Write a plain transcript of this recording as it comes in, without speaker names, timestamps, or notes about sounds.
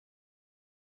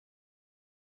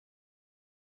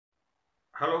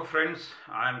Hello friends,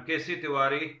 I am KC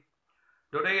Tiwari.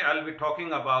 Today I will be talking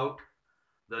about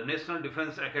the National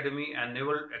Defence Academy and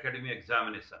Naval Academy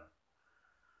examination.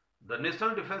 The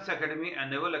National Defence Academy and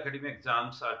Naval Academy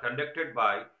exams are conducted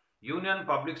by Union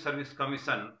Public Service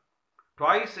Commission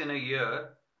twice in a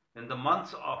year in the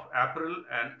months of April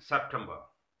and September.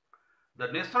 The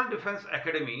National Defence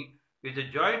Academy is a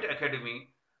joint academy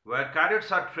where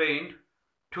cadets are trained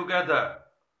together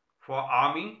for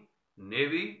Army,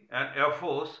 Navy and Air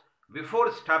Force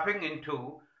before stepping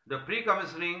into the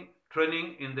pre-commissioning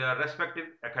training in their respective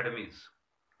academies.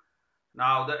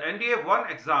 Now, the NDA 1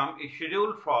 exam is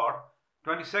scheduled for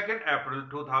 22nd April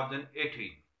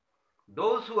 2018.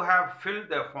 Those who have filled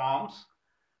their forms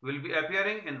will be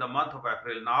appearing in the month of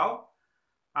April now,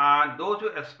 and those who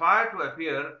aspire to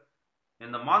appear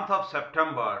in the month of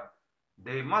September,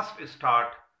 they must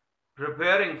start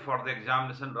preparing for the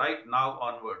examination right now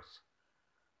onwards.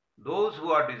 Those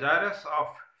who are desirous of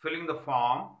filling the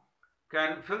form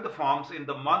can fill the forms in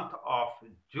the month of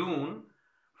June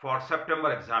for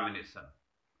September examination.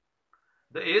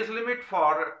 The age limit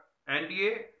for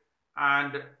NDA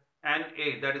and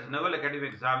NA, that is Naval Academy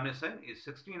examination, is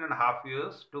 16.5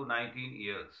 years to 19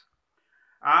 years.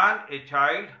 And a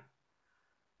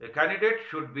candidate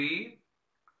should be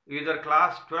either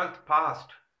class 12th passed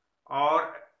or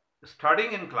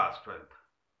studying in class 12th.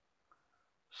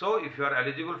 So if you are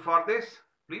eligible for this,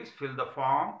 please fill the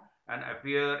form and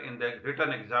appear in the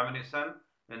written examination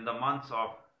in the months of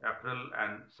April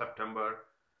and September.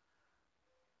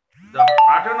 The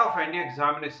pattern of NDA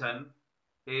examination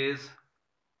is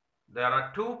there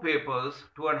are two papers,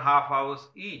 2.5 hours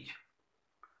each,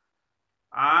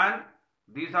 and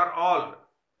these are all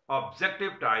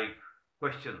objective type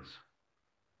questions.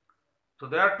 So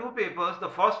there are two papers. The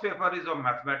first paper is of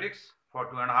mathematics for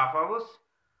 2.5 hours.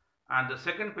 And the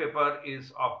second paper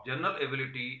is of general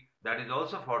ability, that is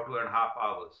also for 2.5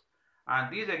 hours. And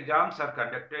these exams are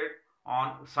conducted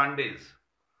on Sundays.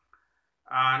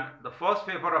 And the first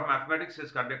paper of mathematics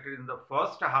is conducted in the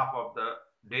first half of the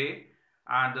day,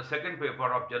 and the second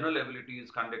paper of general ability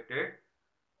is conducted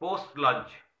post lunch.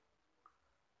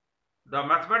 The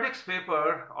mathematics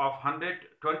paper of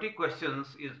 120 questions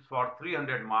is for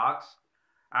 300 marks,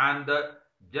 and the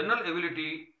general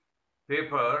ability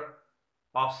paper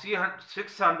of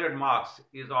 600 marks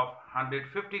is of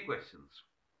 150 questions.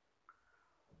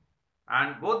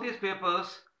 And both these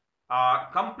papers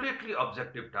are completely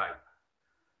objective type.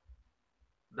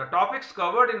 The topics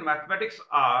covered in mathematics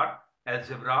are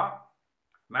algebra,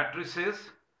 matrices,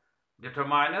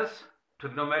 determiners,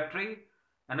 trigonometry,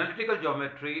 analytical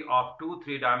geometry of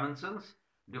 2-3 dimensions,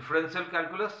 differential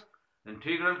calculus,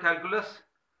 integral calculus,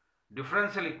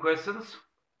 differential equations,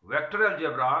 vector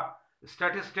algebra,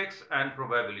 statistics and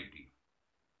probability.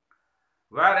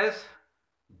 Whereas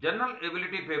general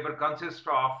ability paper consists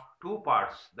of two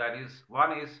parts, that is,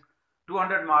 one is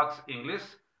 200 marks English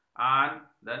and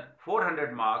then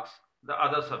 400 marks the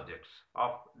other subjects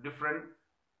of different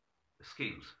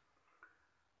schemes.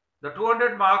 The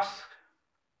 200 marks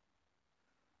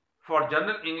for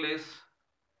general English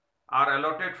are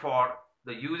allotted for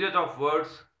the usage of words,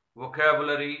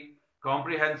 vocabulary,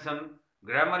 comprehension,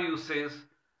 grammar usage,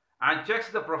 and checks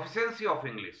the proficiency of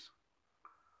English.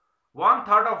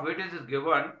 1/3 of weightage is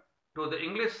given to the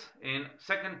English in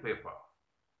second paper.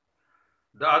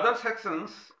 The other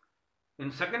sections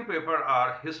in second paper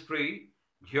are history,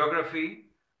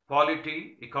 geography,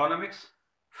 polity, economics,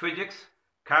 physics,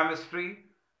 chemistry,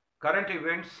 current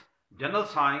events, general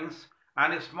science,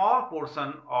 and a small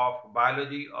portion of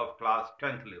biology of class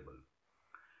 10th level.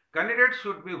 Candidates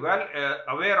should be well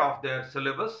aware of their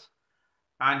syllabus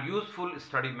and useful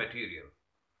study material.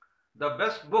 The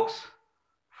best books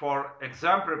for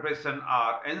exam preparation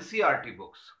are NCERT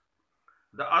books.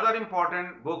 The other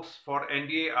important books for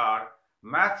NDA are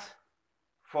Maths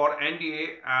for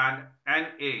NDA and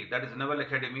NA, that is Naval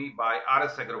Academy by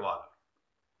R.S. Agrawal.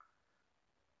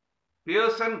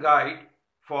 Pearson Guide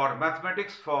for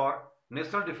Mathematics for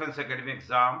National Defence Academy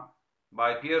exam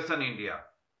by Pearson India.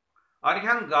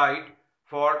 Arihant Guide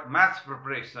for Maths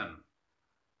preparation.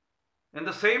 In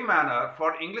the same manner,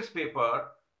 for English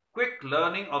paper, Quick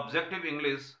Learning Objective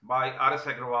English by R.S.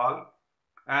 Agrawal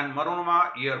and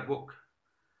Maronoma Yearbook.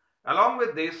 Along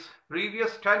with this,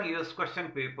 previous 10 years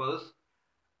question papers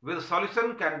with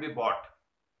solution can be bought,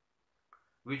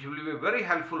 which will be very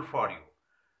helpful for you.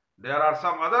 There are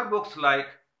some other books like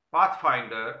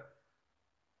Pathfinder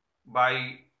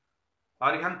by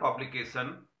Arihant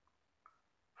Publication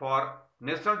for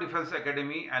National Defence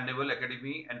Academy and Naval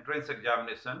Academy entrance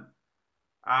examination,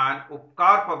 and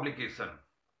Upkar publication.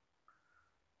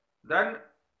 Then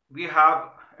we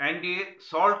have NDA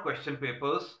solved question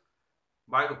papers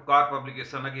by Upkar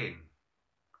publication again.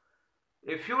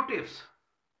 A few tips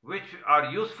which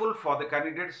are useful for the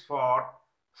candidates for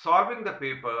solving the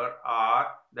paper are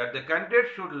that the candidate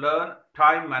should learn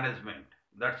time management.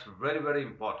 That's very, very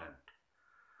important.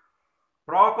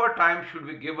 Proper time should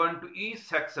be given to each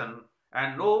section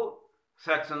and no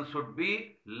section should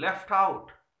be left out.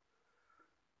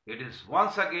 It is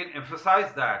once again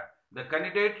emphasized that the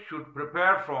candidate should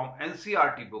prepare from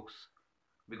NCERT books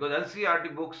because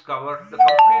NCERT books cover the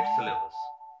complete syllabus.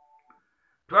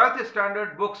 12th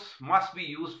standard books must be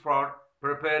used for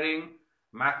preparing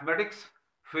mathematics,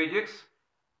 physics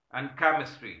and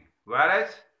chemistry, whereas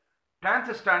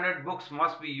 10th standard books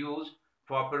must be used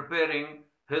for preparing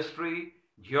history,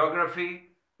 geography,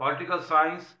 political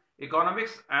science,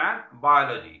 economics and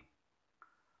biology.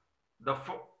 The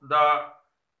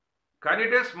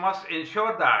candidates must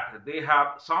ensure that they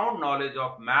have sound knowledge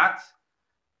of maths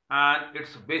and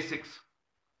its basics,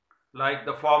 like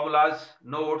the formulas,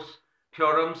 notes,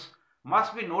 theorems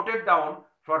must be noted down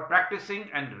for practicing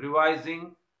and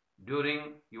revising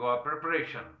during your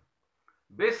preparation.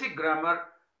 Basic grammar,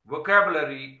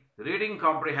 vocabulary, reading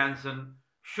comprehension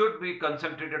should be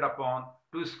concentrated upon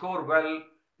to score well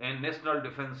in National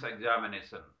Defence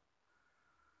Examination.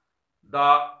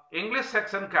 The English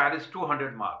section carries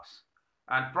 200 marks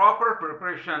and proper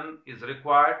preparation is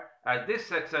required as this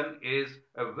section is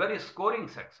a very scoring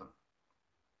section.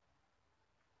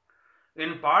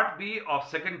 In part B of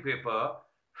second paper,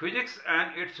 physics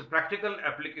and its practical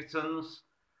applications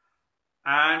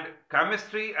and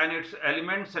chemistry and its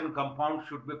elements and compounds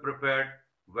should be prepared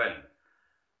well.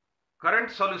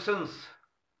 Current solutions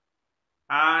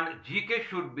and GK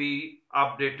should be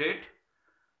updated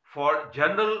for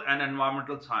general and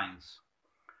environmental science.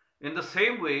 In the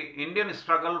same way, Indian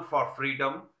struggle for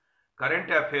freedom, current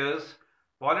affairs,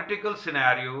 political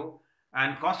scenario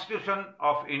and Constitution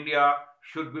of India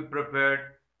should be prepared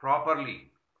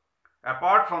properly.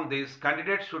 Apart from this,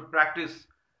 candidates should practice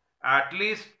at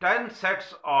least 10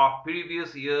 sets of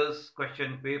previous year's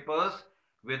question papers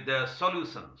with their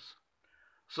solutions.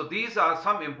 So these are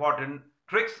some important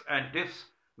tricks and tips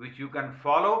which you can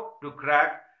follow to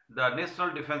crack the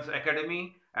National Defence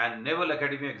Academy and Naval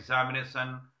Academy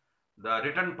examination, the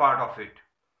written part of it.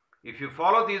 If you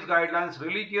follow these guidelines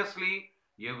religiously,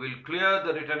 you will clear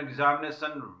the written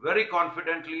examination very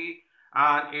confidently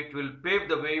and it will pave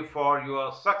the way for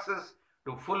your success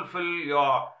to fulfill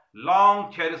your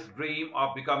long cherished dream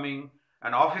of becoming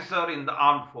an officer in the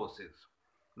armed forces.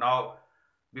 Now,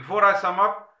 before I sum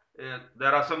up,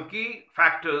 there are some key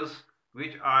factors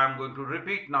which I am going to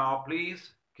repeat now.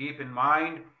 Please keep in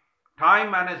mind,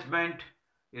 time management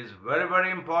is very,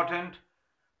 very important.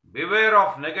 Beware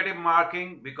of negative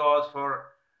marking because for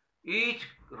each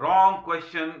wrong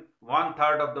question,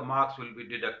 1/3 of the marks will be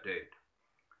deducted.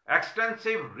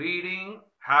 Extensive reading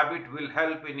habit will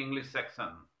help in English section.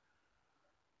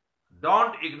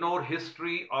 Don't ignore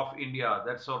history of India.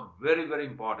 That's very, very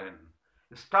important.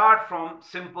 Start from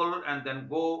simple and then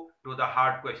go to the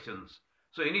hard questions.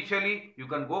 So initially you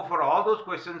can go for all those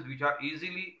questions which are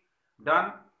easily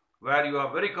done, where you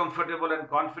are very comfortable and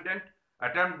confident.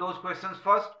 Attempt those questions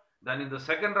first. Then in the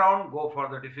second round, go for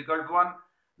the difficult one.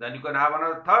 Then you can have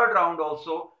another third round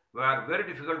also where very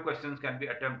difficult questions can be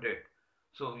attempted.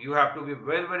 So you have to be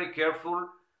very, very careful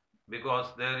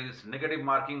because there is negative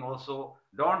marking also.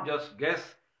 Don't just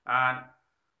guess and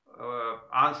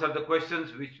answer the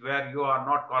questions where you are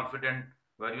not confident,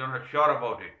 where you are not sure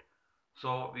about it.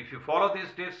 So if you follow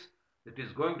these tips, it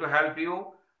is going to help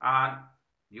you and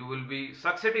you will be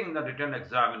succeeding in the written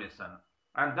examination.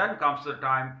 And then comes the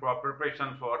time for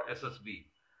preparation for SSB.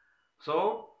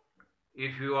 So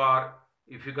if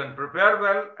you can prepare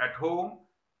well at home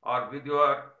or with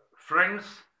your friends,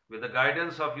 with the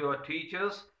guidance of your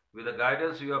teachers, with the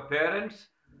guidance of your parents,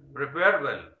 prepare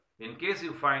well. In case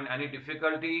you find any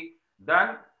difficulty,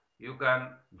 then you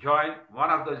can join one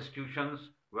of the institutions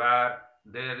where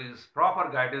there is proper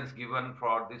guidance given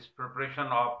for this preparation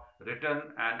of written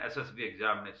and SSB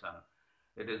examination.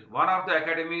 It is one of the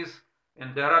academies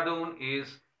in Dehradun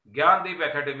is Gyandeep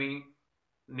Academy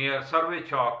near Survey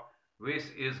Chowk, which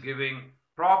is giving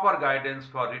proper guidance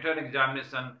for written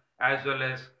examination as well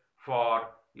as for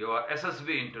your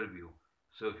SSB interview.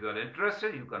 So if you are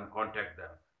interested, you can contact them.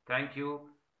 Thank you.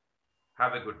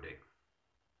 Have a good day.